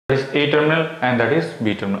is A terminal and that is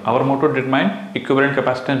B terminal. Our motto determine equivalent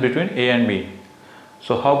capacitance between A and B.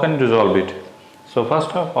 So how can you resolve it? So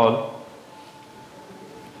first of all,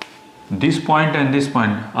 this point and this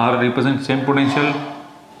point are represent same potential.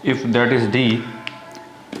 If that is D,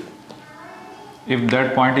 if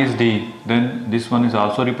that point is D, then this one is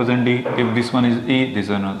also represent D. If this one is E, this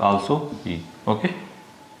one is also E. Okay.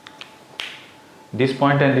 This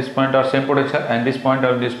point and this point are same potential, and this point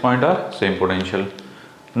and this point are same potential.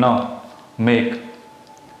 Now make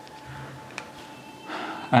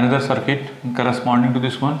another circuit corresponding to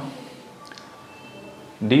this one.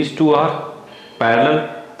 These two are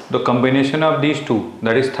parallel. The combination of these two,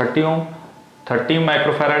 that is 30 ohm, 30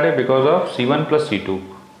 microfarad because of C1 plus C2.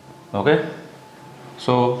 Okay.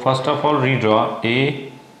 So first of all redraw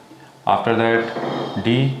A, after that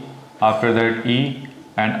D, after that E,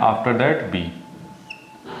 and after that B.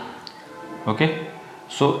 Okay.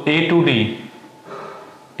 So A to D,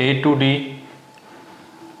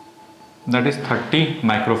 that is 30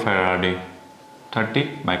 microfarad. 30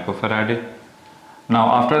 microfarad.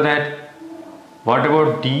 Now after that, what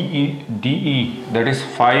about DE, that is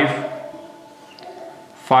 5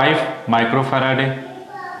 microfarad,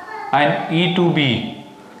 and E to B,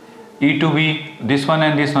 this one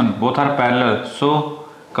and this one both are parallel, so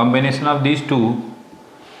combination of these two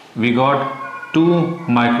we got 2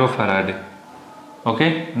 microfarad.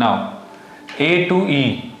 Okay. Now A to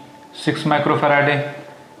E 6 microfarad,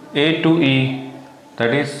 A to E,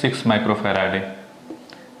 that is 6 microfarad,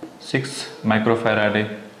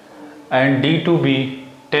 and D to B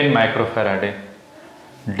 10 microfarad,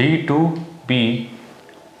 D to B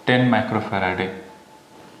 10 microfarad,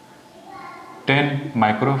 10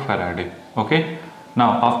 microfarad. Okay.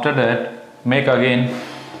 Now after that make again,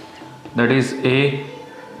 that is A,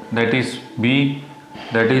 that is B,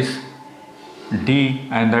 that is D,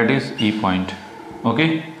 and that is E point.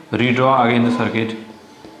 Okay. Redraw again the circuit.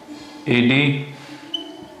 AD,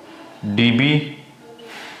 DB,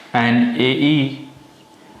 and AE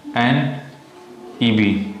and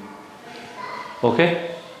EB. Okay.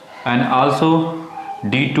 And also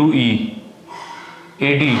D to E.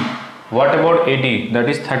 AD, what about AD, that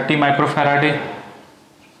is 30 microfarad,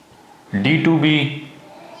 D to B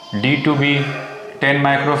 10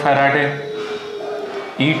 microfarad,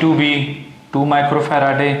 E to B 2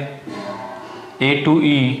 microfarad, A to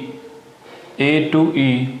E,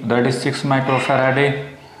 that is 6 microfarad,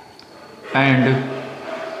 and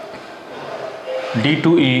D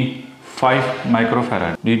to E 5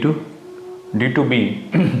 microfarad. D to B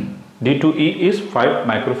D to E is 5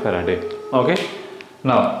 microfarad. Okay.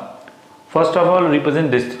 Now first of all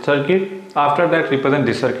represent this circuit, after that represent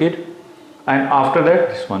this circuit, and after that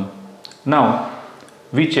this one. Now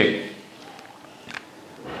we check,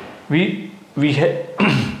 we recheck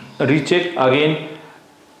again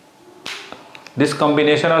this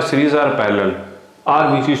combination of series or parallel,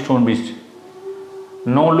 or which is shown which.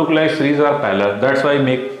 No look like series or parallel, that's why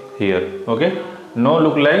make here. Okay. No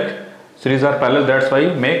look like series or parallel, that's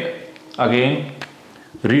why make again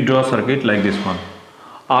redraw circuit like this one.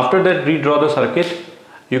 After that redraw the circuit,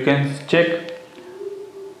 you can check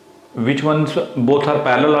which ones both are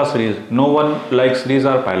parallel or series. No one likes series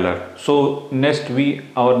or parallel. So next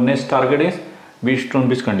our next target is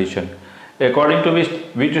Weishaupt condition. According to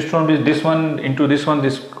Weishaupt, this one into this one,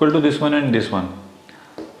 this equal to this one and this one.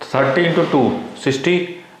 30 into 2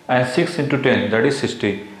 60, and 6 into 10, that is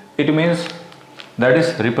 60. It means that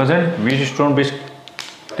is represent Weishaupt bridge.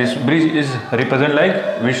 This bridge is represent like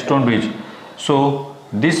Weishaupt bridge. So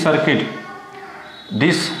this circuit,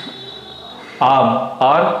 this arm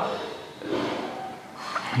are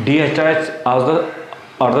detached as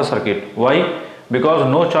the circuit. Why? Because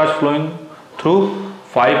no charge flowing through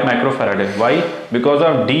 5 microfarad. Why? Because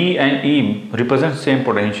of D and E represent same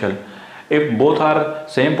potential. If both are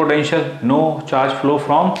same potential, no charge flow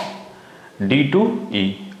from D to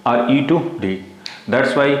E or E to D.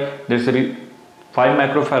 That's why this 5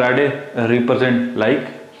 microfarad represent like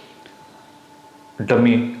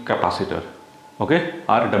dummy capacitor. Okay,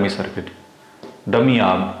 or dummy circuit, dummy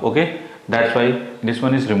arm. Okay, that's why this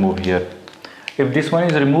one is removed here. If this one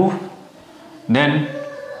is removed, then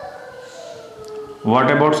what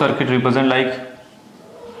about circuit represent like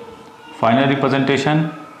final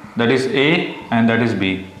representation, that is A and that is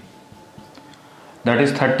B, that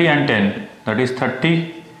is 30 and 10, that is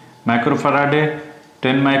 30 microfarad,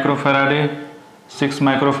 10 microfarad, 6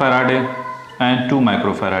 microfarad, and 2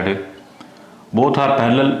 microfarad. Both are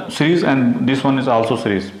parallel series, and this one is also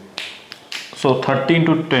series. So 30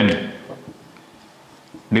 into 10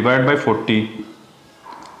 divided by 40.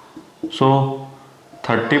 So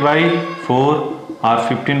 30 by 4 or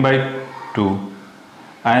 15 by 2,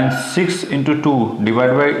 and 6 into 2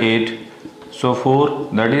 divided by 8, so 4,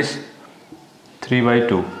 that is 3 by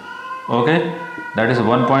 2. Okay, that is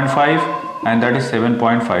 1.5 and that is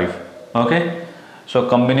 7.5. Okay, so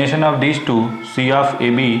combination of these two, C of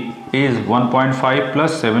AB is 1.5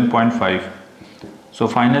 plus 7.5. So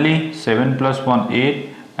finally 7 plus 1 8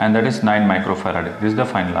 and that is 9 microfarad. This is the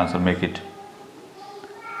final answer. Make it.